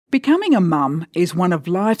Becoming a mum is one of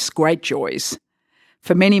life's great joys.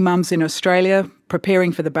 For many mums in Australia,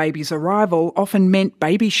 preparing for the baby's arrival often meant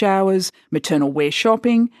baby showers, maternal wear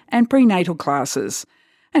shopping and prenatal classes.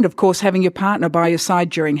 And of course having your partner by your side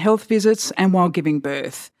during health visits and while giving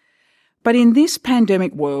birth. But in this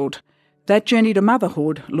pandemic world, that journey to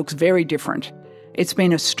motherhood looks very different. It's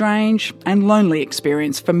been a strange and lonely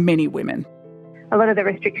experience for many women. A lot of the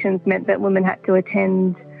restrictions meant that women had to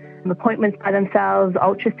attend appointments by themselves,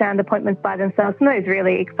 ultrasound appointments by themselves, and those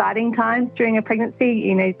really exciting times during a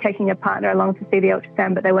pregnancy, taking a partner along to see the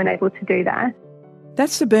ultrasound, but they weren't able to do that.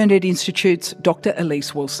 That's the Burnet Institute's Dr.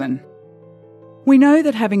 Elise Wilson. We know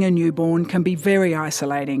that having a newborn can be very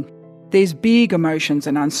isolating. There's big emotions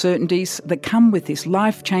and uncertainties that come with this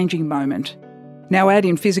life-changing moment. Now add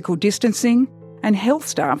in physical distancing and health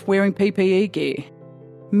staff wearing PPE gear.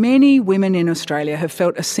 Many women in Australia have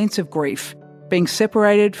felt a sense of grief, being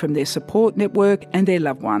separated from their support network and their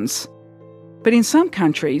loved ones. But in some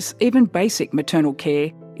countries, even basic maternal care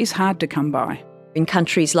is hard to come by. In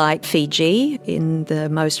countries like Fiji, in the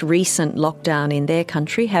most recent lockdown in their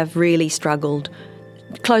country, have really struggled,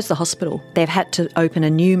 closed the hospital. They've had to open a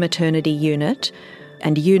new maternity unit,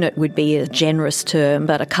 and unit would be a generous term,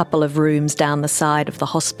 but a couple of rooms down the side of the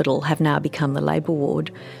hospital have now become the labour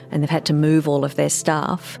ward, and they've had to move all of their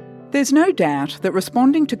staff. There's no doubt that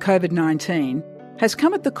responding to COVID-19 has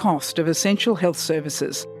come at the cost of essential health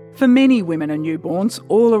services for many women and newborns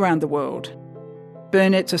all around the world.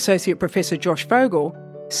 Burnet's Associate Professor Josh Vogel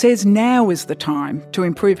says now is the time to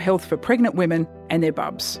improve health for pregnant women and their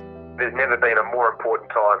bubs. There's never been a more important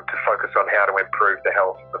time to focus on how to improve the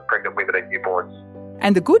health of pregnant women and newborns.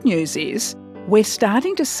 And the good news is we're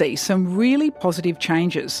starting to see some really positive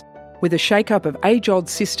changes with a shake-up of age-old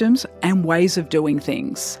systems and ways of doing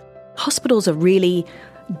things. Hospitals are really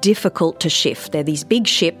difficult to shift. They're these big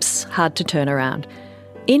ships, hard to turn around.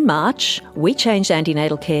 In March, we changed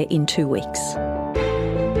antenatal care in 2 weeks.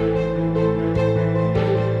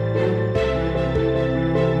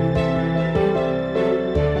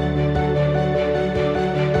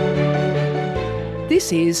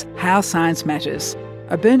 This is How Science Matters,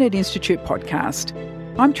 a Burnet Institute podcast.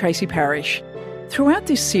 I'm Tracy Parish. Throughout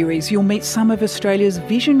this series, you'll meet some of Australia's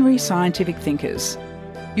visionary scientific thinkers.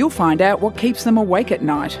 You'll find out what keeps them awake at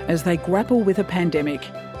night as they grapple with a pandemic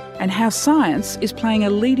and how science is playing a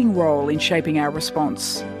leading role in shaping our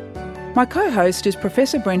response. My co-host is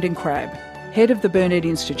Professor Brendan Crabb, head of the Burnet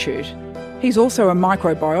Institute. He's also a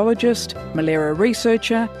microbiologist, malaria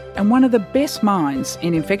researcher, and one of the best minds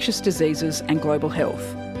in infectious diseases and global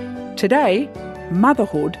health. Today,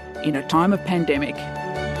 motherhood in a time of pandemic.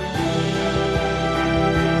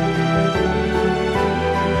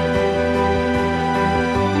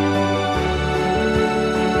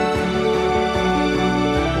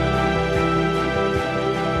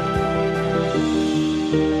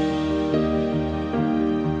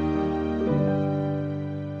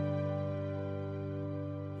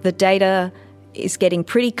 The data is getting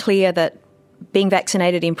pretty clear that being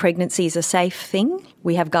vaccinated in pregnancy is a safe thing.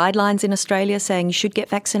 We have guidelines in Australia saying you should get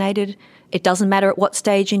vaccinated. It doesn't matter at what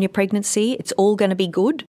stage in your pregnancy, it's all going to be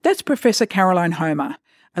good. That's Professor Caroline Homer,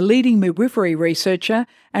 a leading midwifery researcher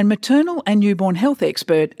and maternal and newborn health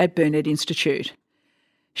expert at Burnet Institute.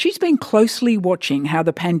 She's been closely watching how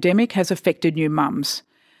the pandemic has affected new mums.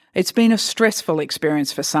 It's been a stressful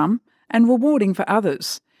experience for some and rewarding for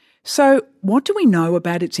others. So, what do we know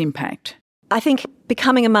about its impact? I think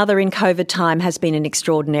becoming a mother in COVID time has been an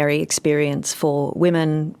extraordinary experience for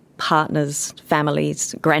women, partners,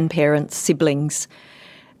 families, grandparents, siblings.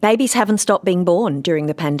 Babies haven't stopped being born during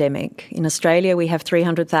the pandemic. In Australia, we have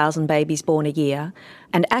 300,000 babies born a year,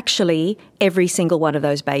 and actually every single one of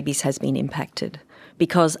those babies has been impacted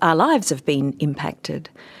because our lives have been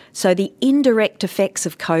impacted. So the indirect effects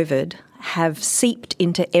of COVID have seeped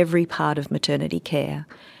into every part of maternity care.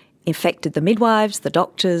 Affected the midwives, the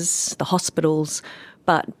doctors, the hospitals,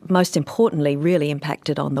 but most importantly really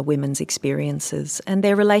impacted on the women's experiences and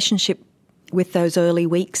their relationship with those early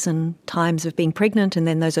weeks and times of being pregnant and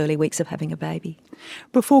then those early weeks of having a baby.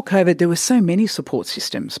 Before COVID, there were so many support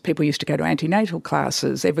systems. People used to go to antenatal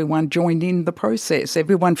classes, everyone joined in the process,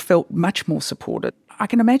 everyone felt much more supported. I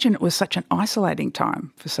can imagine it was such an isolating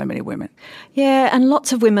time for so many women. Yeah, and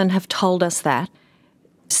lots of women have told us that.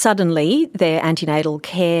 Suddenly, their antenatal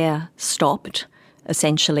care stopped,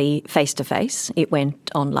 essentially face-to-face. It went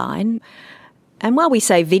online. And while we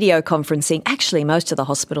say video conferencing, actually most of the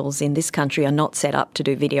hospitals in this country are not set up to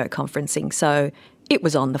do video conferencing, so it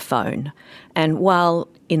was on the phone. And while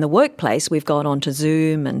in the workplace we've gone on to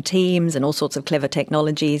Zoom and Teams and all sorts of clever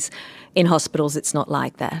technologies, in hospitals it's not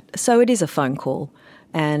like that. So it is a phone call.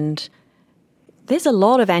 And there's a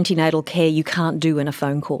lot of antenatal care you can't do in a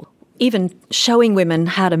phone call. Even showing women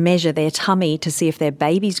how to measure their tummy to see if their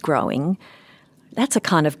baby's growing, that's a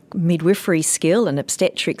kind of midwifery skill and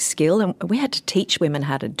obstetric skill, and we had to teach women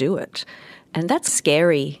how to do it. And that's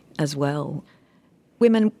scary as well.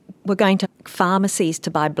 Women were going to pharmacies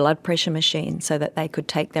to buy blood pressure machines so that they could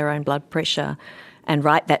take their own blood pressure and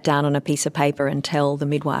write that down on a piece of paper and tell the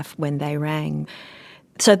midwife when they rang.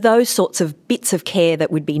 So those sorts of bits of care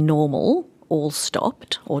that would be normal all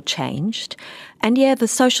stopped or changed. And yeah, the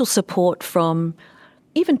social support from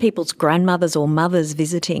even people's grandmothers or mothers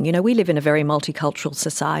visiting. You know, we live in a very multicultural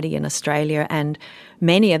society in Australia, and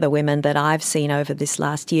many of the women that I've seen over this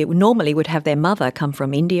last year normally would have their mother come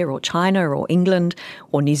from India or China or England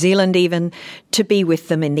or New Zealand even to be with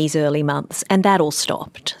them in these early months, and that all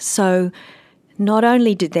stopped. So not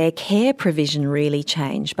only did their care provision really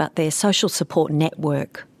change, but their social support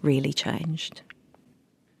network really changed.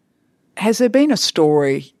 Has there been a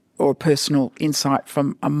story or a personal insight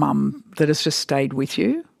from a mum that has just stayed with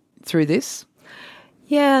you through this?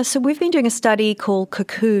 Yeah, so we've been doing a study called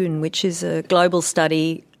Cocoon, which is a global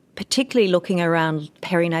study particularly looking around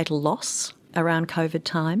perinatal loss around COVID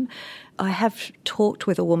time. I have talked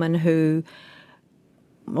with a woman who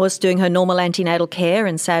was doing her normal antenatal care,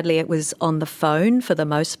 and sadly it was on the phone for the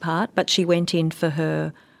most part, but she went in for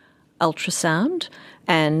her ultrasound,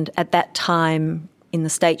 and at that time in the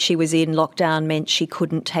state she was in, lockdown meant she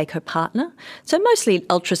couldn't take her partner. So mostly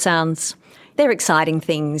ultrasounds, they're exciting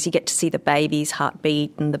things. You get to see the baby's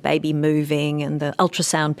heartbeat and the baby moving, and the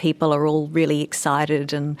ultrasound people are all really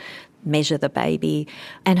excited and measure the baby.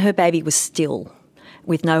 And her baby was still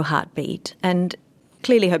with no heartbeat, and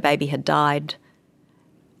clearly her baby had died.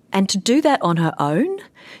 And to do that on her own,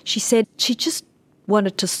 she said she just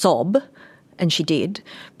wanted to sob, and she did,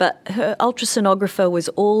 but her ultrasonographer was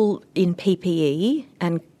all in PPE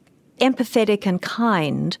and empathetic and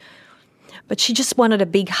kind, but she just wanted a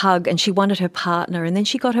big hug and she wanted her partner, and then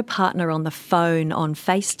she got her partner on the phone on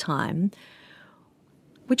FaceTime,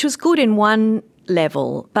 which was good in one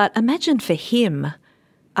level, but imagine for him,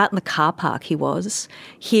 out in the car park he was,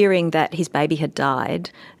 hearing that his baby had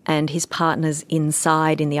died and his partner's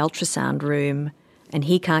inside in the ultrasound room and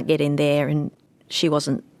he can't get in there and she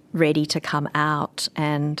wasn't ready to come out.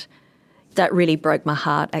 And that really broke my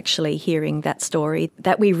heart, actually, hearing that story,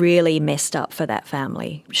 that we really messed up for that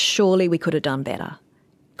family. Surely we could have done better.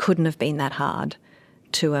 Couldn't have been that hard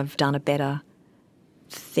to have done a better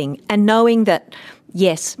thing. And knowing that,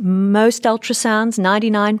 yes, most ultrasounds,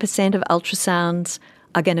 99% of ultrasounds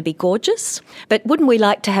are going to be gorgeous, but wouldn't we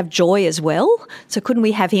like to have joy as well? So couldn't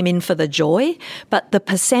we have him in for the joy? But the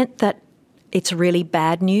percent that it's really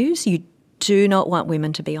bad news, you do not want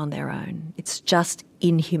women to be on their own. It's just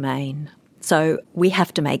inhumane. So we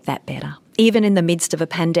have to make that better. Even in the midst of a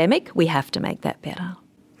pandemic, we have to make that better.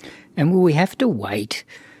 And will we have to wait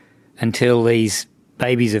until these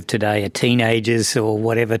babies of today are teenagers or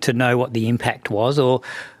whatever to know what the impact was? Or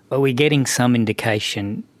are we getting some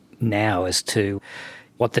indication now as to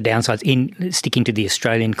what the downsides in sticking to the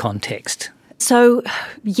Australian context? So,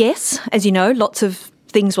 yes, as you know, lots of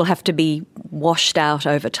things will have to be washed out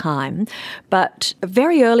over time. But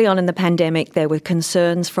very early on in the pandemic, there were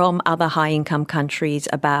concerns from other high-income countries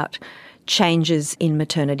about changes in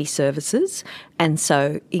maternity services, and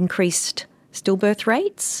so increased stillbirth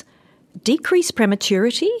rates, decreased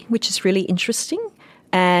prematurity, which is really interesting,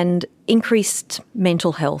 and increased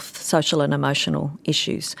mental health, social and emotional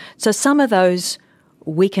issues. So some of those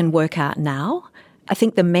we can work out now. I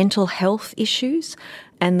think the mental health issues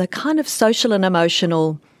and the kind of social and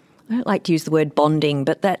emotional, I don't like to use the word bonding,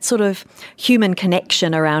 but that sort of human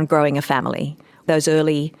connection around growing a family. Those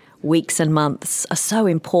early weeks and months are so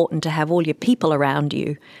important to have all your people around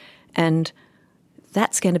you, and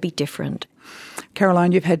that's going to be different.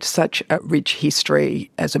 Caroline, you've had such a rich history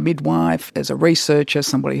as a midwife, as a researcher,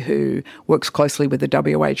 somebody who works closely with the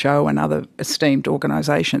WHO and other esteemed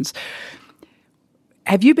organisations.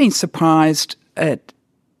 Have you been surprised at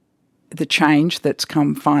the change that's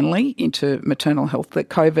come finally into maternal health, that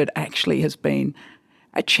COVID actually has been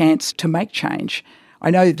a chance to make change? I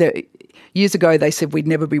know that years ago they said we'd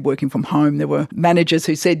never be working from home. There were managers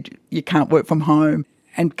who said you can't work from home.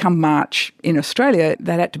 And come March in Australia,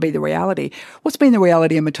 that had to be the reality. What's been the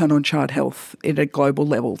reality of maternal and child health at a global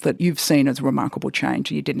level that you've seen as a remarkable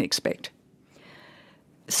change you didn't expect?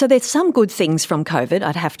 So there's some good things from COVID,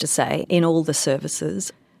 I'd have to say, in all the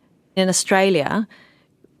services. In Australia,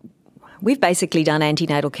 we've basically done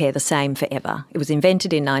antenatal care the same forever. It was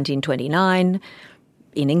invented in 1929.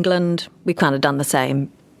 In England, we've kind of done the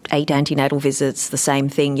same, 8 antenatal visits, the same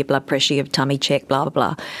thing, your blood pressure, your tummy check, blah, blah,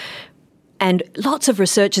 blah. And lots of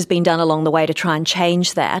research has been done along the way to try and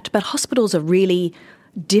change that, but hospitals are really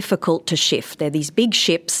difficult to shift. They're these big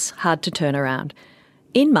ships, hard to turn around.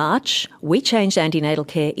 In March, we changed antenatal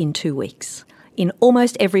care in 2 weeks in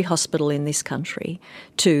almost every hospital in this country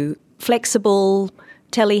to flexible,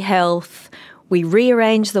 telehealth. We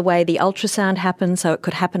rearranged the way the ultrasound happened so it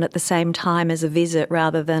could happen at the same time as a visit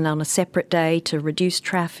rather than on a separate day to reduce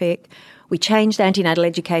traffic. We changed antenatal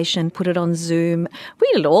education, put it on Zoom.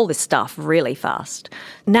 We did all this stuff really fast.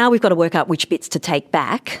 Now we've got to work out which bits to take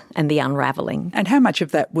back and the unravelling. And how much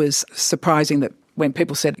of that was surprising that when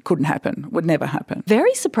people said it couldn't happen, would never happen?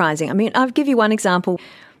 Very surprising. I mean, I'll give you one example.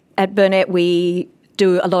 At Burnett, we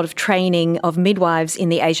do a lot of training of midwives in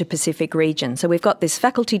the Asia Pacific region. So we've got this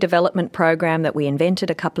faculty development program that we invented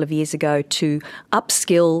a couple of years ago to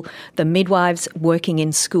upskill the midwives working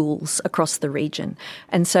in schools across the region.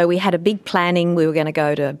 And so we had a big planning. We were going to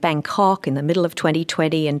go to Bangkok in the middle of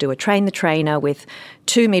 2020 and do a train the trainer with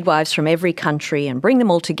 2 midwives from every country and bring them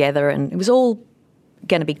all together. And it was all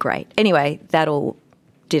going to be great. Anyway, that all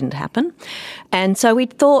didn't happen. And so we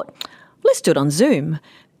thought, let's do it on Zoom.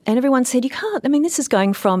 And everyone said, you can't. I mean, this is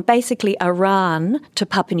going from basically Iran to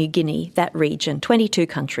Papua New Guinea, that region, 22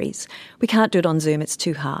 countries. We can't do it on Zoom. It's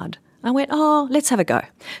too hard. I went, let's have a go.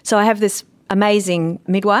 So I have this amazing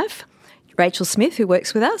midwife, Rachel Smith, who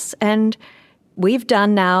works with us, and we've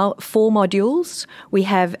done now 4 modules. We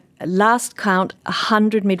have, last count,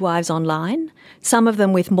 100 midwives online, some of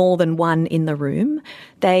them with more than one in the room.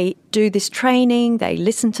 They do this training. They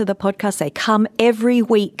listen to the podcast. They come every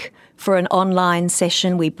week for an online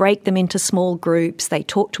session. We break them into small groups. They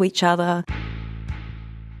talk to each other.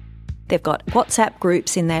 They've got WhatsApp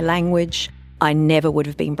groups in their language. I never would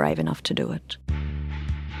have been brave enough to do it.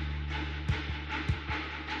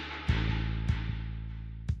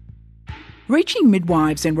 Reaching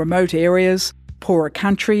midwives in remote areas, poorer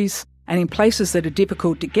countries, and in places that are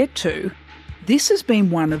difficult to get to, this has been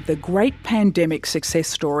one of the great pandemic success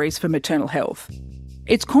stories for maternal health.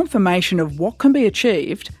 It's confirmation of what can be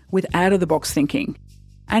achieved with out-of-the-box thinking.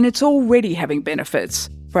 And it's already having benefits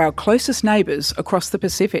for our closest neighbours across the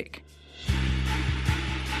Pacific.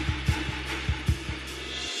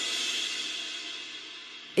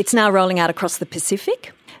 It's now rolling out across the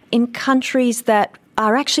Pacific in countries that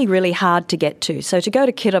are actually really hard to get to. So to go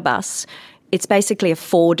to Kiribati, it's basically a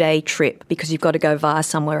 4-day trip because you've got to go via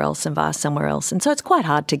somewhere else and via somewhere else. And so it's quite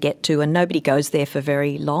hard to get to and nobody goes there for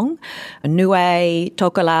very long. Niue,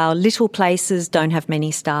 Tokelau, little places don't have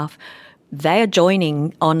many staff. They are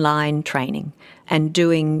joining online training and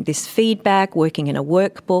doing this feedback, working in a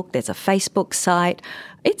workbook. There's a Facebook site.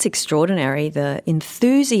 It's extraordinary, the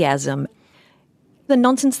enthusiasm. The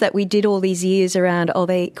nonsense that we did all these years around,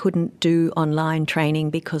 they couldn't do online training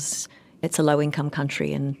because it's a low-income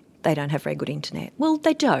country and they don't have very good internet. Well,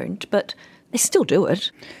 they don't, but they still do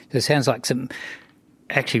it. It sounds like some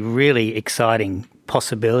actually really exciting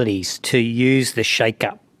possibilities to use the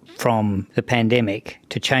shake-up from the pandemic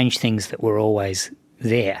to change things that were always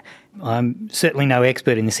there. I'm certainly no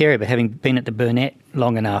expert in this area, but having been at the Burnett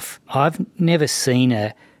long enough, I've never seen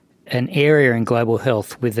an area in global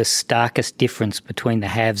health with the starkest difference between the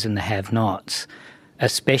haves and the have-nots,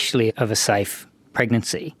 especially of a safe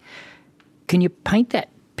pregnancy. Can you paint that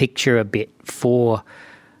picture a bit for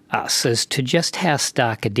us as to just how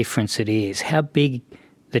stark a difference it is, how big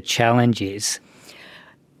the challenge is?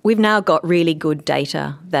 We've now got really good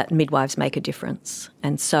data that midwives make a difference.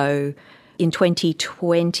 And so in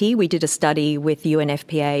 2020, we did a study with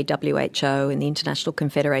UNFPA, WHO and the International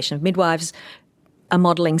Confederation of Midwives, a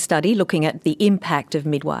modelling study looking at the impact of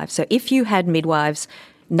midwives. So if you had midwives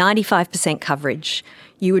 95% coverage,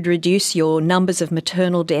 you would reduce your numbers of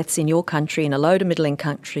maternal deaths in your country, in a low to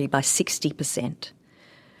middle-income country, by 60%.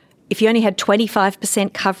 If you only had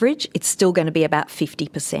 25% coverage, it's still going to be about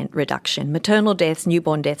 50% reduction. Maternal deaths,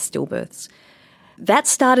 newborn deaths, stillbirths. That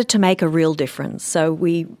started to make a real difference. So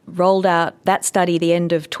we rolled out that study the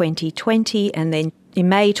end of 2020, and then in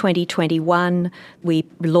May 2021, we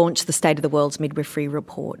launched the State of the World's Midwifery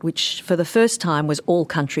Report, which for the first time was all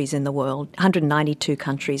countries in the world. 192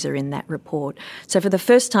 countries are in that report. So for the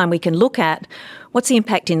first time, we can look at what's the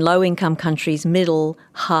impact in low-income countries, middle,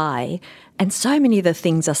 high, and so many of the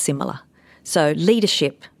things are similar. So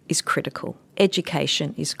leadership is critical.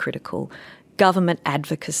 Education is critical. Government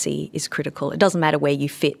advocacy is critical. It doesn't matter where you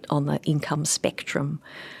fit on the income spectrum.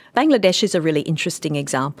 Bangladesh is a really interesting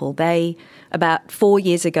example. They, about 4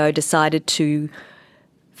 years ago, decided to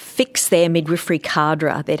fix their midwifery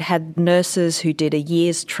cadre. They'd had nurses who did a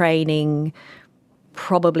year's training,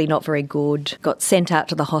 probably not very good, got sent out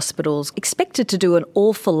to the hospitals, expected to do an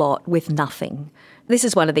awful lot with nothing. This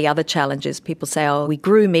is one of the other challenges. People say, oh, we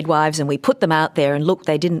grew midwives and we put them out there and look,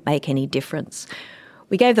 they didn't make any difference.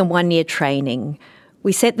 We gave them 1 year training.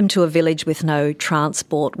 We sent them to a village with no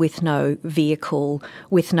transport, with no vehicle,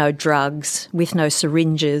 with no drugs, with no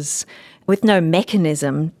syringes, with no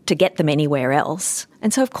mechanism to get them anywhere else.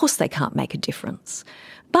 And so, of course, they can't make a difference.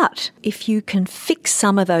 But if you can fix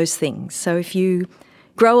some of those things, so if you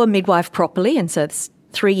grow a midwife properly, and so it's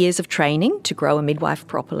 3 years of training to grow a midwife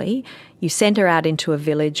properly, you send her out into a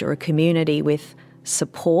village or a community with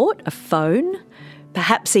support, a phone,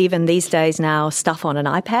 perhaps even these days now stuff on an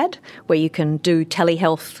iPad where you can do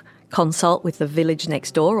telehealth consult with the village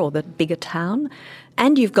next door or the bigger town.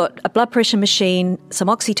 And you've got a blood pressure machine, some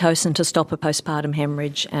oxytocin to stop a postpartum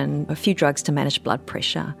hemorrhage and a few drugs to manage blood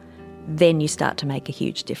pressure. Then you start to make a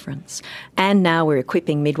huge difference. And now we're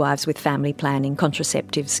equipping midwives with family planning,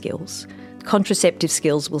 contraceptive skills. Contraceptive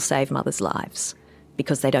skills will save mothers' lives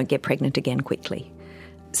because they don't get pregnant again quickly.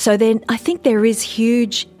 So then I think there is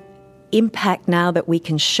huge impact now that we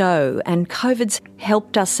can show, and COVID's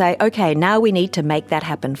helped us say, okay, now we need to make that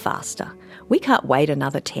happen faster. We can't wait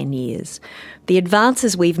another 10 years. The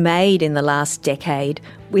advances we've made in the last decade,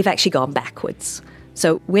 we've actually gone backwards.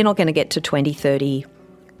 So we're not going to get to 2030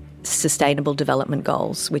 Sustainable Development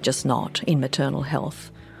Goals. We're just not in maternal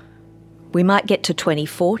health. We might get to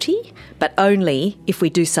 2040, but only if we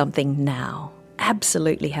do something now.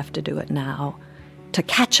 Absolutely have to do it now to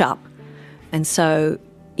catch up. And so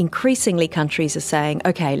increasingly countries are saying,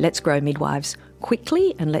 okay, let's grow midwives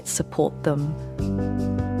quickly and let's support them.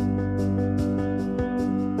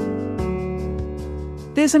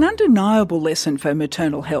 There's an undeniable lesson for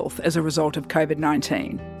maternal health as a result of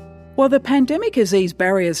COVID-19. While the pandemic has eased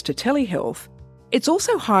barriers to telehealth, it's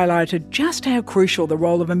also highlighted just how crucial the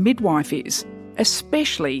role of a midwife is,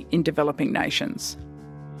 especially in developing nations.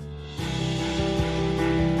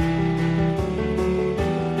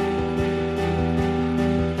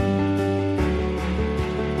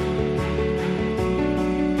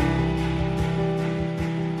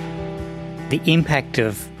 The impact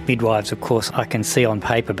of midwives, of course, I can see on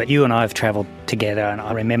paper, but you and I have travelled together, and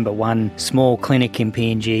I remember one small clinic in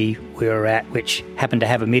PNG we were at, which happened to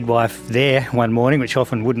have a midwife there one morning, which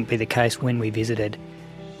often wouldn't be the case when we visited.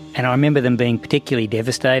 And I remember them being particularly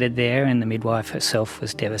devastated there, and the midwife herself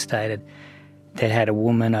was devastated. They'd had a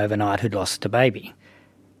woman overnight who'd lost a baby,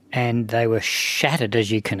 and they were shattered,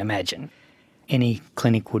 as you can imagine. Any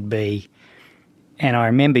clinic would be. And I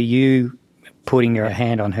remember you putting your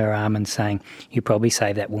hand on her arm and saying, you probably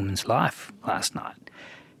saved that woman's life last night.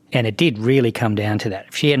 And it did really come down to that.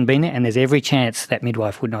 If she hadn't been there, and there's every chance that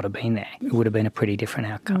midwife would not have been there, it would have been a pretty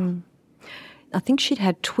different outcome. I think she'd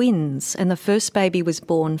had twins, and the first baby was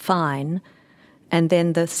born fine, and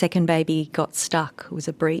then the second baby got stuck. It was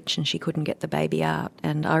a breach and she couldn't get the baby out.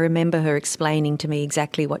 And I remember her explaining to me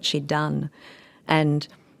exactly what she'd done. And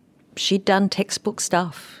she'd done textbook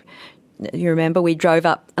stuff. You remember we drove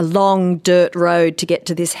up a long dirt road to get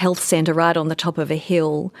to this health centre right on the top of a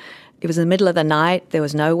hill. It was in the middle of the night. There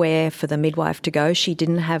was nowhere for the midwife to go. She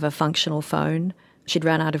didn't have a functional phone. She'd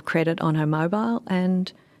run out of credit on her mobile,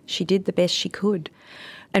 and she did the best she could.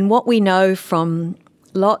 And what we know from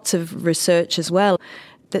lots of research as well,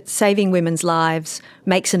 that saving women's lives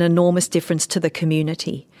makes an enormous difference to the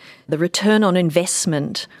community. The return on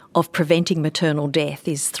investment of preventing maternal death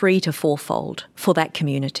is 3- to 4-fold for that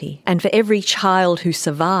community. And for every child who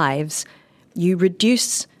survives, you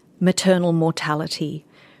reduce maternal mortality.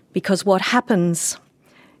 Because what happens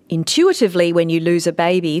intuitively when you lose a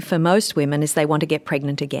baby for most women is they want to get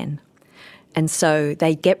pregnant again. And so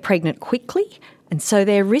they get pregnant quickly, and so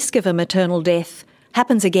their risk of a maternal death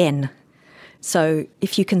happens again. So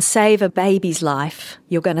if you can save a baby's life,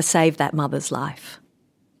 you're going to save that mother's life.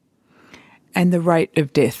 And the rate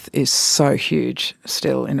of death is so huge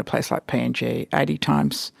still in a place like PNG, 80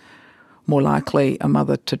 times more likely a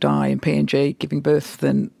mother to die in PNG giving birth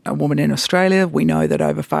than a woman in Australia. We know that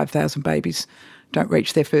over 5,000 babies don't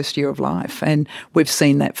reach their first year of life, and we've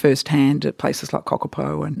seen that firsthand at places like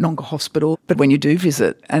Kokopo and Nonga Hospital. But when you do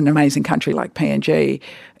visit an amazing country like PNG,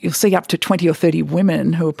 you'll see up to 20 or 30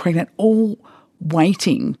 women who are pregnant all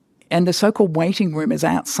waiting. And the so-called waiting room is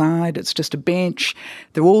outside. It's just a bench.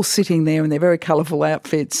 They're all sitting there in their very colourful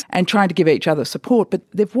outfits and trying to give each other support. But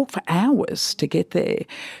they've walked for hours to get there.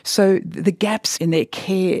 So the gaps in their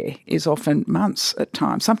care is often months at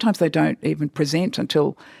times. Sometimes they don't even present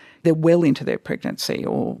until they're well into their pregnancy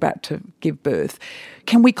or about to give birth.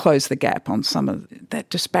 Can we close the gap on some of that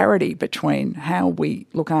disparity between how we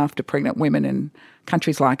look after pregnant women in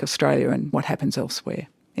countries like Australia and what happens elsewhere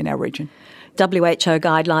in our region? WHO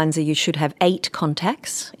guidelines are you should have 8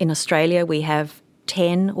 contacts. In Australia, we have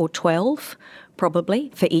 10 or 12,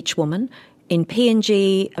 probably, for each woman. In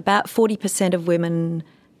PNG, about 40% of women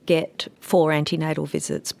get 4 antenatal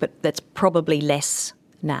visits, but that's probably less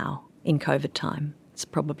now in COVID time. It's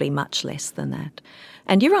probably much less than that.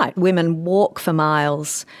 And you're right, women walk for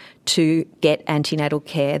miles to get antenatal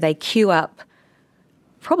care. They queue up,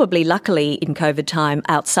 probably luckily in COVID time,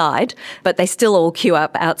 outside, but they still all queue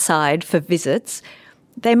up outside for visits.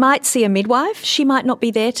 They might see a midwife. She might not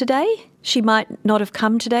be there today. She might not have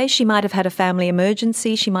come today. She might have had a family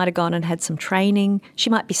emergency. She might have gone and had some training. She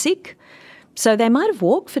might be sick. So they might have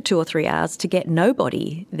walked for 2 or 3 hours to get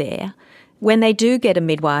nobody there. When they do get a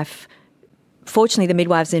midwife, fortunately the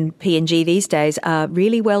midwives in PNG these days are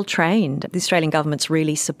really well trained. The Australian government's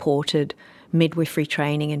really supported midwifery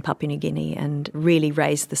training in Papua New Guinea and really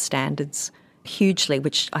raised the standards hugely,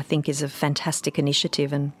 which I think is a fantastic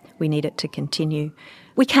initiative and we need it to continue.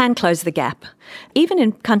 We can close the gap. Even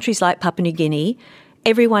in countries like Papua New Guinea,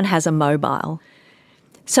 everyone has a mobile.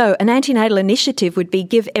 So an antenatal initiative would be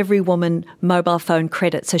give every woman mobile phone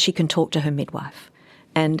credit so she can talk to her midwife.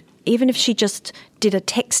 And even if she just did a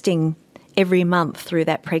texting every month through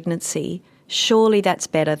that pregnancy, surely that's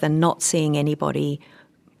better than not seeing anybody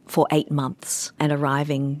for 8 months and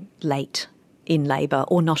arriving late in labour,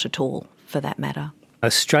 or not at all for that matter.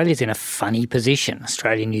 Australia's in a funny position.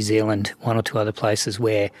 Australia, New Zealand, 1 or 2 other places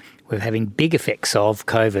where we're having big effects of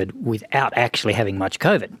COVID without actually having much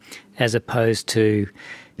COVID, as opposed to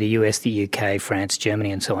the US, the UK, France,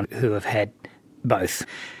 Germany and so on, who have had both.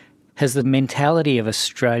 Has the mentality of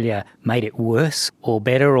Australia made it worse or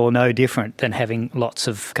better or no different than having lots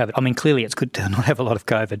of COVID? I mean, clearly it's good to not have a lot of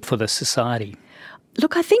COVID for the society.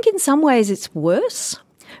 Look, I think in some ways it's worse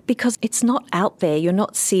because it's not out there, you're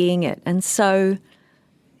not seeing it. And so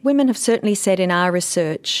women have certainly said in our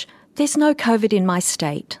research, there's no COVID in my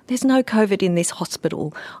state, there's no COVID in this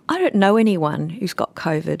hospital. I don't know anyone who's got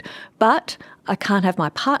COVID, but I can't have my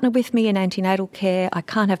partner with me in antenatal care, I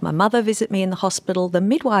can't have my mother visit me in the hospital. The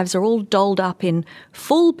midwives are all dolled up in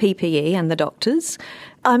full PPE and the doctors.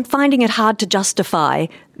 I'm finding it hard to justify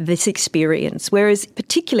this experience, whereas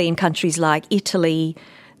particularly in countries like Italy,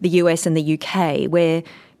 the US and the UK, where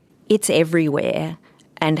it's everywhere,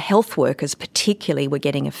 and health workers particularly were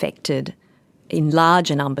getting affected in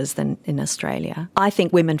larger numbers than in Australia. I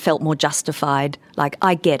think women felt more justified, like,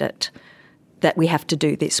 I get it, that we have to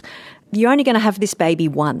do this. You're only going to have this baby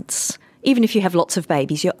once. Even if you have lots of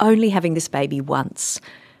babies, you're only having this baby once.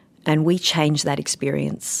 And we change that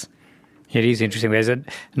experience. It is interesting. There's a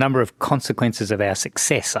number of consequences of our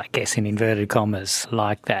success, I guess, in inverted commas,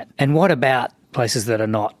 like that. And what about places that are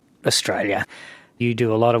not Australia? You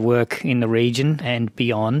do a lot of work in the region and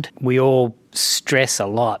beyond. We all stress a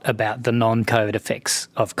lot about the non-COVID effects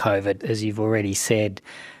of COVID, as you've already said.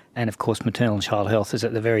 And of course, maternal and child health is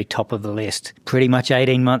at the very top of the list. Pretty much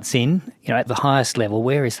 18 months in, at the highest level,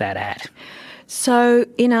 where is that at? So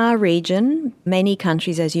in our region, many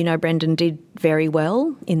countries, as you know, Brendan, did very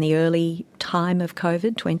well in the early time of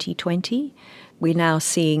COVID, 2020. We're now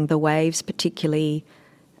seeing the waves, particularly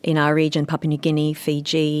in our region, Papua New Guinea,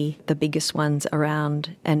 Fiji, the biggest ones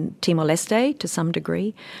around, and Timor-Leste to some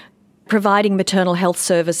degree. Providing maternal health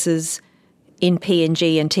services in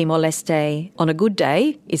PNG and Timor-Leste on a good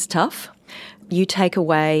day is tough. You take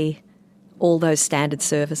away all those standard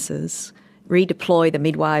services, redeploy the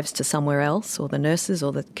midwives to somewhere else, or the nurses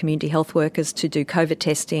or the community health workers to do COVID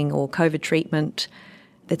testing or COVID treatment.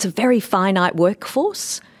 It's a very finite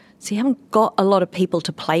workforce. So you haven't got a lot of people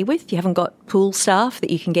to play with. You haven't got pool staff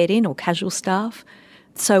that you can get in or casual staff.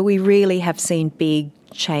 So we really have seen big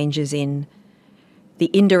changes in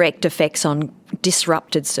the indirect effects on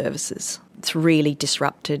disrupted services. It's really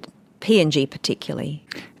disrupted, PNG particularly.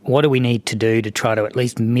 What do we need to do to try to at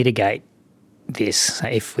least mitigate this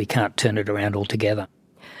if we can't turn it around altogether?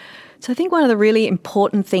 So I think one of the really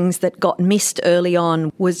important things that got missed early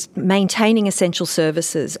on was maintaining essential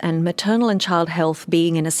services, and maternal and child health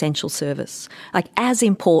being an essential service, like as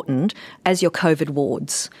important as your COVID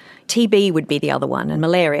wards. TB would be the other one, and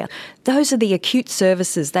malaria. Those are the acute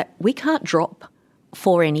services that we can't drop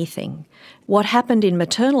for anything. What happened in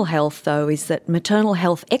maternal health, though, is that maternal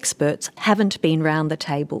health experts haven't been round the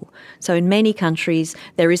table. So in many countries,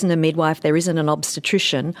 there isn't a midwife, there isn't an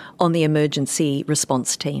obstetrician on the emergency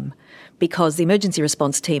response team, because the emergency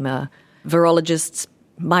response team are virologists,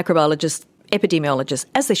 microbiologists, epidemiologists,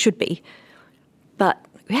 as they should be. But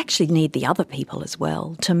we actually need the other people as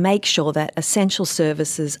well to make sure that essential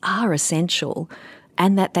services are essential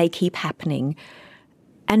and that they keep happening,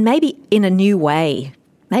 and maybe in a new way,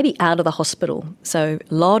 maybe out of the hospital. So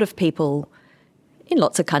a lot of people in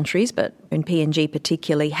lots of countries, but in PNG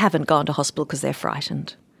particularly, haven't gone to hospital because they're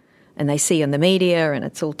frightened. And they see in the media and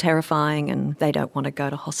it's all terrifying and they don't want to go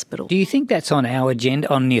to hospital. Do you think that's on our agenda?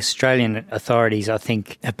 On the Australian authorities, I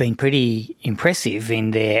think, have been pretty impressive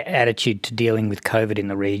in their attitude to dealing with COVID in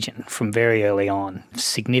the region from very early on.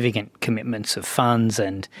 Significant commitments of funds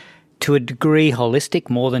and, to a degree, holistic,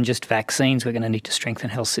 more than just vaccines. We're going to need to strengthen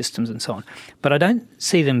health systems and so on. But I don't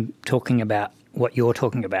see them talking about what you're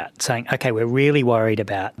talking about, saying, OK, we're really worried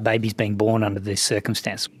about babies being born under this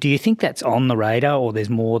circumstance. Do you think that's on the radar, or there's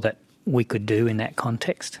more that we could do in that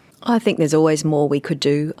context? I think there's always more we could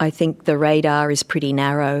do. I think the radar is pretty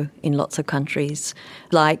narrow in lots of countries.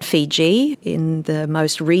 Like Fiji, in the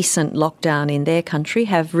most recent lockdown in their country,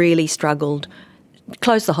 have really struggled,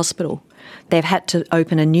 closed the hospital. They've had to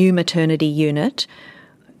open a new maternity unit,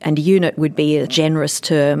 and unit would be a generous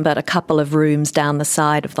term, but a couple of rooms down the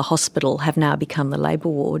side of the hospital have now become the labour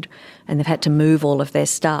ward, and they've had to move all of their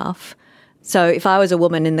staff. So if I was a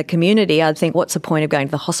woman in the community, I'd think, what's the point of going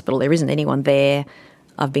to the hospital? There isn't anyone there.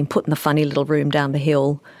 I've been put in the funny little room down the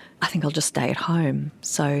hill. I think I'll just stay at home.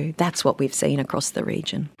 So that's what we've seen across the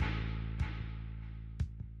region.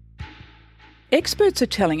 Experts are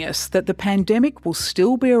telling us that the pandemic will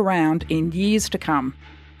still be around in years to come.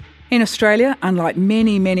 In Australia, unlike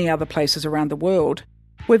many, many other places around the world,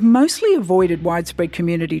 we've mostly avoided widespread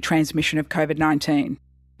community transmission of COVID-19.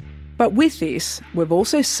 But with this, we've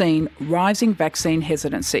also seen rising vaccine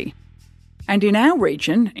hesitancy. And in our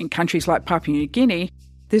region, in countries like Papua New Guinea,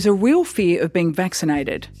 there's a real fear of being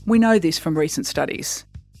vaccinated. We know this from recent studies.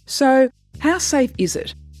 So, how safe is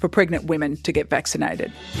it for pregnant women to get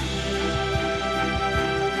vaccinated?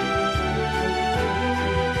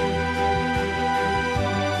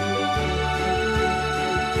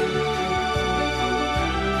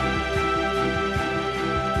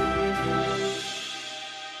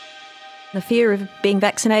 The fear of being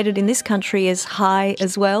vaccinated in this country is high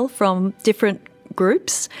as well from different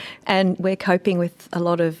groups, and we're coping with a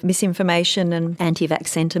lot of misinformation and anti-vax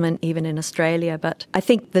sentiment even in Australia. But I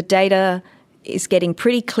think the data is getting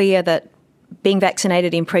pretty clear that being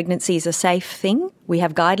vaccinated in pregnancy is a safe thing. We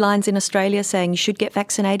have guidelines in Australia saying you should get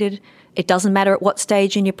vaccinated. It doesn't matter at what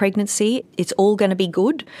stage in your pregnancy, it's all going to be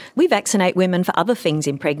good. We vaccinate women for other things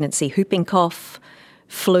in pregnancy, whooping cough,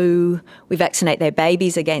 flu. We vaccinate their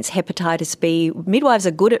babies against hepatitis B. Midwives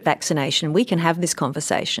are good at vaccination. We can have this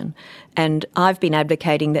conversation. And I've been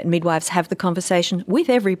advocating that midwives have the conversation with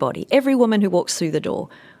everybody, every woman who walks through the door.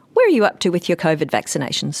 Where are you up to with your COVID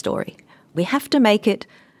vaccination story? We have to make it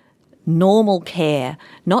normal care,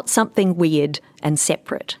 not something weird and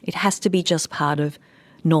separate. It has to be just part of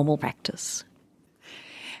normal practice.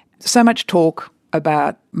 So much talk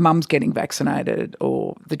about mums getting vaccinated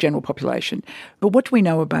or the general population. But what do we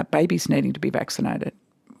know about babies needing to be vaccinated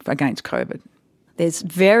against COVID? There's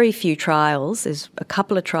very few trials. There's a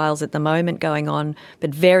couple of trials at the moment going on,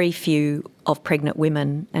 but very few of pregnant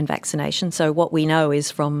women and vaccination. So what we know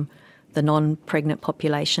is from the non-pregnant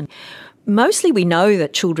population. Mostly we know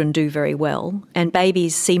that children do very well, and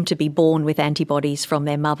babies seem to be born with antibodies from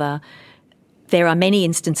their mother. There are many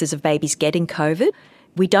instances of babies getting COVID.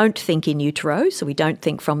 We don't think in utero, so we don't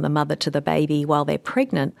think from the mother to the baby while they're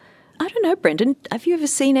pregnant. I don't know, Brendan, have you ever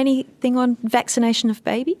seen anything on vaccination of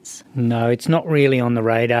babies? No, it's not really on the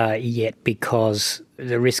radar yet because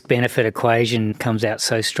the risk-benefit equation comes out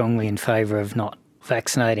so strongly in favour of not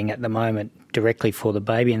vaccinating at the moment directly for the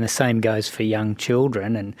baby, and the same goes for young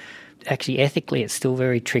children. And actually, ethically, it's still a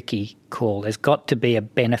very tricky call. There's got to be a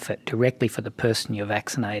benefit directly for the person you're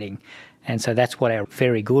vaccinating. And so that's what our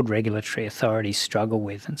very good regulatory authorities struggle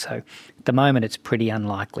with. And so at the moment, it's pretty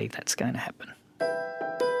unlikely that's going to happen.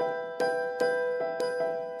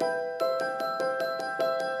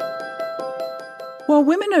 While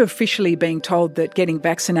women are officially being told that getting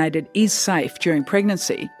vaccinated is safe during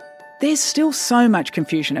pregnancy, there's still so much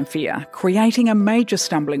confusion and fear, creating a major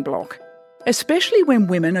stumbling block, especially when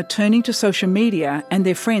women are turning to social media and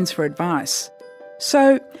their friends for advice.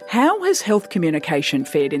 So, how has health communication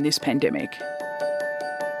fared in this pandemic?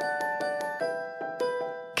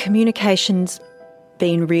 Communication's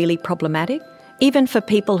been really problematic, even for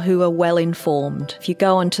people who are well informed. If you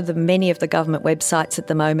go onto many of the government websites at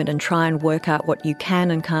the moment and try and work out what you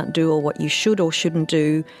can and can't do or what you should or shouldn't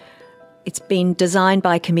do, it's been designed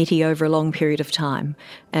by committee over a long period of time,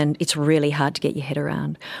 and it's really hard to get your head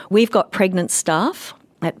around. We've got pregnant staff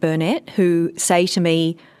at Burnett who say to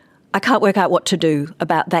me, I can't work out what to do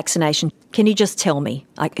about vaccination. Can you just tell me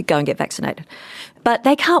I could go and get vaccinated? But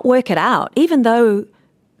they can't work it out, even though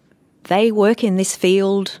they work in this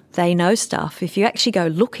field, they know stuff. If you actually go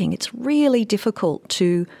looking, it's really difficult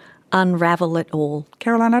to unravel it all.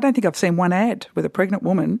 Caroline, I don't think I've seen one ad with a pregnant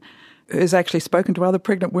woman who's actually spoken to other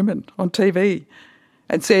pregnant women on TV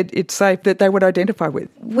and said it's safe that they would identify with.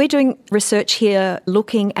 We're doing research here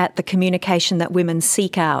looking at the communication that women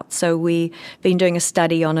seek out. So we've been doing a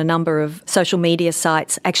study on a number of social media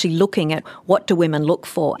sites actually looking at what do women look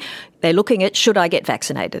for. They're looking at, should I get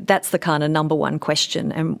vaccinated? That's the kind of number one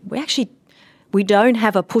question. And we don't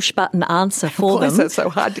have a push-button answer for them. Why is it so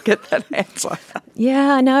hard to get that answer?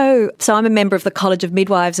 Yeah, I know. So I'm a member of the College of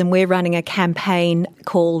Midwives and we're running a campaign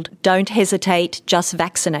called Don't Hesitate, Just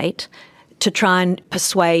Vaccinate, to try and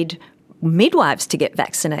persuade midwives to get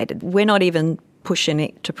vaccinated. We're not even pushing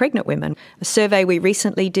it to pregnant women. A survey we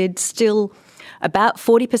recently did, still about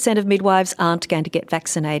 40% of midwives aren't going to get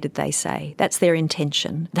vaccinated, they say. That's their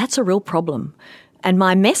intention. That's a real problem. And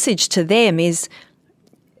my message to them is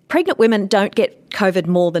pregnant women don't get COVID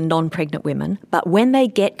more than non-pregnant women, but when they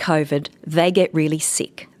get COVID, they get really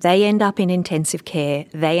sick. They end up in intensive care,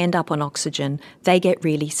 they end up on oxygen, they get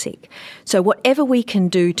really sick. So whatever we can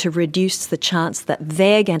do to reduce the chance that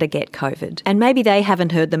they're going to get COVID, and maybe they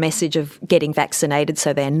haven't heard the message of getting vaccinated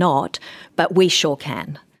so they're not, but we sure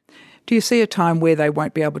can. Do you see a time where they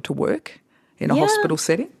won't be able to work in a hospital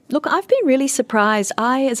setting? Look, I've been really surprised.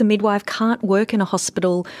 I, as a midwife, can't work in a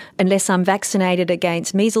hospital unless I'm vaccinated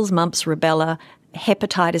against measles, mumps, rubella,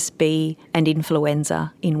 hepatitis B and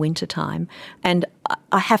influenza in wintertime. And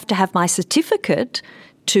I have to have my certificate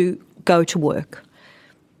to go to work.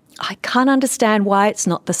 I can't understand why it's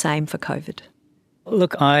not the same for COVID.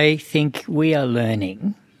 Look, I think we are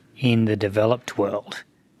learning in the developed world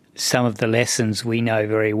some of the lessons we know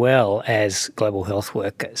very well as global health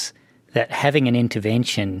workers, that having an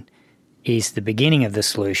intervention is the beginning of the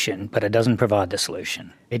solution, but it doesn't provide the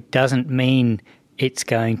solution. It doesn't mean it's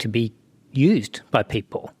going to be used by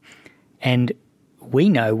people. And we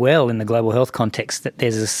know well in the global health context that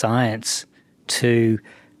there's a science to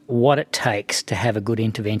what it takes to have a good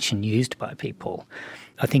intervention used by people.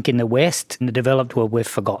 I think in the West, in the developed world, we've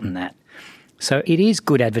forgotten that. So it is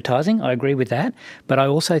good advertising, I agree with that, but I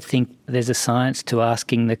also think there's a science to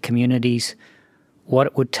asking the communities what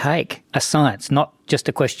it would take, a science, not just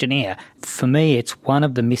a questionnaire. For me, it's one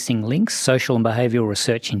of the missing links, social and behavioural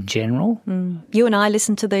research in general. You and I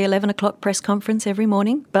listen to the 11 o'clock press conference every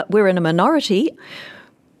morning, but we're in a minority.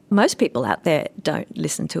 Most people out there don't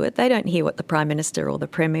listen to it. They don't hear what the Prime Minister or the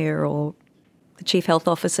Premier or the Chief Health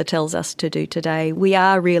Officer tells us to do today. We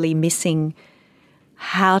are really missing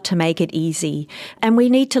how to make it easy. And we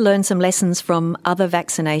need to learn some lessons from other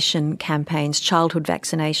vaccination campaigns, childhood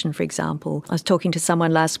vaccination, for example. I was talking to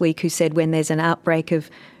someone last week who said when there's an outbreak of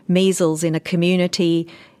measles in a community,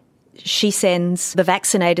 she sends the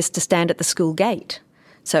vaccinators to stand at the school gate.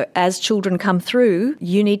 So as children come through,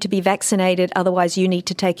 you need to be vaccinated, otherwise you need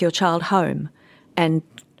to take your child home. And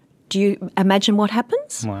do you imagine what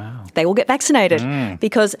happens? Wow. They all get vaccinated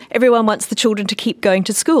because everyone wants the children to keep going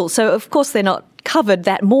to school. So, of course, they're not covered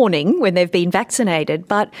that morning when they've been vaccinated,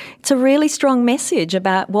 but it's a really strong message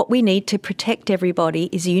about what we need to protect everybody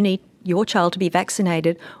is you need your child to be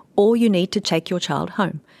vaccinated or you need to take your child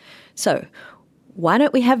home. So why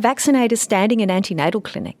don't we have vaccinators standing in antenatal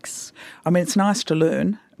clinics? I mean, it's nice to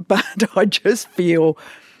learn, but I just feel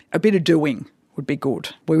a bit of doing would be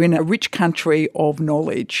good. We're in a rich country of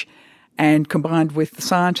knowledge, and combined with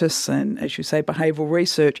scientists and, as you say, behavioural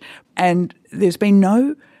research, and there's been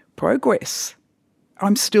no progress.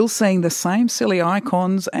 I'm still seeing the same silly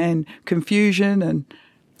icons and confusion and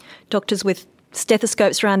doctors with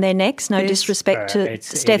stethoscopes around their necks. No disrespect to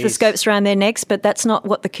stethoscopes around their necks, but that's not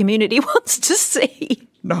what the community wants to see.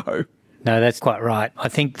 No, that's quite right. I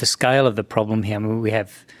think the scale of the problem here, I mean, we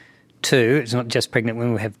have it's not just pregnant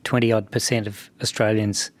women, we have 20-odd% of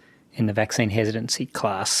Australians in the vaccine hesitancy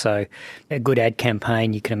class. So a good ad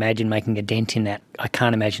campaign, you can imagine making a dent in that. I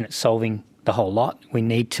can't imagine it solving the whole lot. We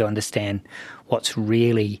need to understand what's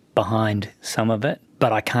really behind some of it,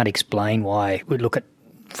 but I can't explain why. We look at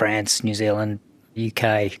France, New Zealand,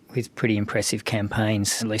 UK with pretty impressive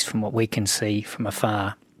campaigns, at least from what we can see from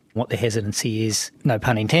afar, what the hesitancy is, no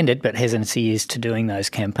pun intended, but hesitancy is to doing those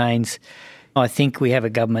campaigns. I think we have a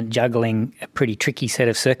government juggling a pretty tricky set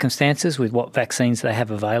of circumstances with what vaccines they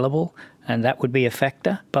have available, and that would be a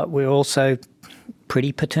factor. But we're also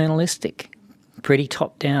pretty paternalistic, pretty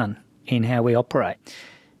top-down in how we operate.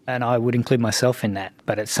 And I would include myself in that,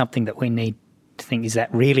 but it's something that we need to think, is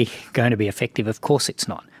that really going to be effective? Of course it's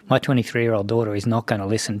not. My 23-year-old daughter is not going to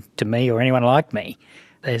listen to me or anyone like me.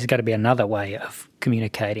 There's got to be another way of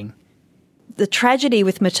communicating. The tragedy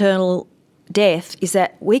with maternal death is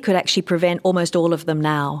that we could actually prevent almost all of them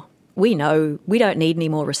now. We know we don't need any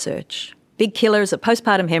more research Big killers are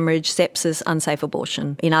postpartum hemorrhage, sepsis, unsafe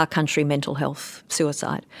abortion, in our country, mental health,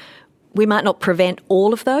 suicide. We might not prevent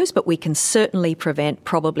all of those, but we can certainly prevent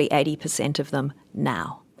probably 80% of them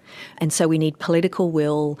now. And so we need political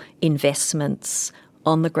will, investments,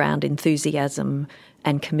 on the ground enthusiasm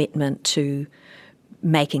and commitment to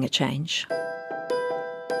making a change.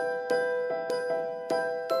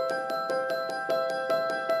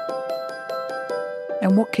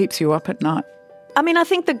 And what keeps you up at night? I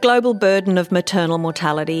think the global burden of maternal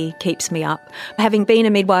mortality keeps me up. Having been a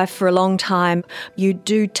midwife for a long time, you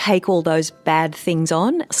do take all those bad things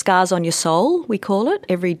on. Scars on your soul, we call it.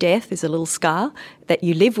 Every death is a little scar that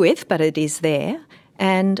you live with, but it is there.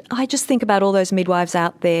 And I just think about all those midwives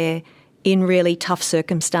out there in really tough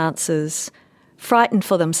circumstances, frightened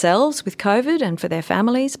for themselves with COVID and for their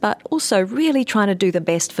families, but also really trying to do the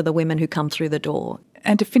best for the women who come through the door.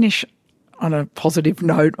 And to finish on a positive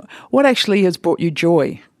note, what actually has brought you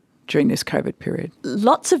joy during this COVID period?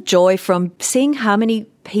 Lots of joy from seeing how many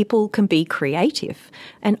people can be creative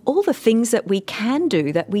and all the things that we can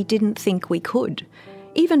do that we didn't think we could.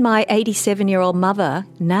 Even my 87-year-old mother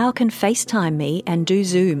now can FaceTime me and do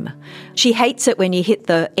Zoom. She hates it when you hit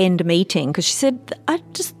the end meeting because she said,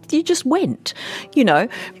 you just went,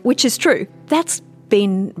 which is true. That's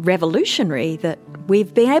been revolutionary, that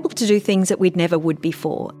we've been able to do things that we'd never would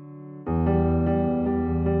before.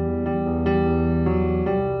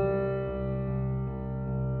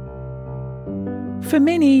 For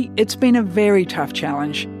many, it's been a very tough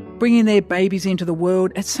challenge, bringing their babies into the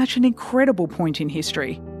world at such an incredible point in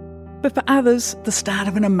history. But for others, the start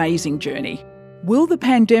of an amazing journey. Will the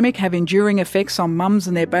pandemic have enduring effects on mums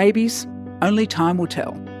and their babies? Only time will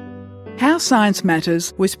tell. How Science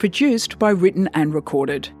Matters was produced by Written and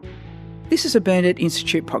Recorded. This is a Burnet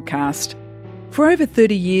Institute podcast. For over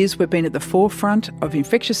 30 years, we've been at the forefront of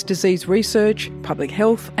infectious disease research, public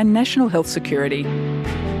health and national health security.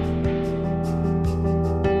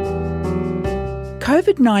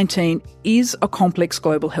 COVID-19 is a complex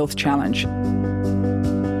global health challenge.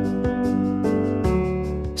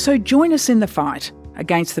 So join us in the fight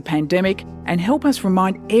against the pandemic and help us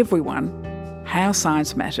remind everyone how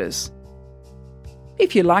science matters.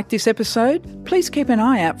 If you like this episode, please keep an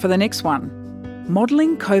eye out for the next one.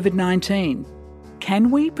 Modelling COVID-19. Can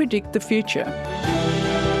we predict the future?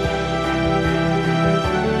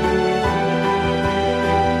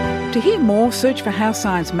 To hear more, search for How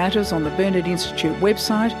Science Matters on the Burnet Institute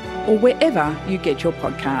website or wherever you get your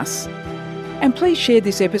podcasts. And please share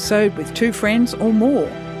this episode with 2 friends or more.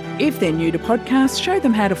 If they're new to podcasts, show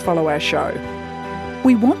them how to follow our show.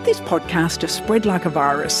 We want this podcast to spread like a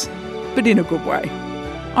virus, but in a good way.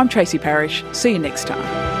 I'm Tracy Parish. See you next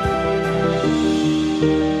time.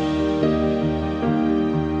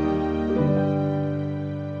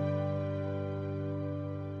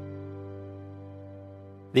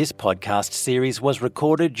 This podcast series was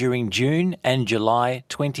recorded during June and July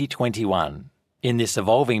 2021. In this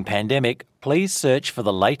evolving pandemic, please search for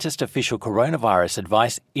the latest official coronavirus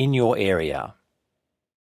advice in your area.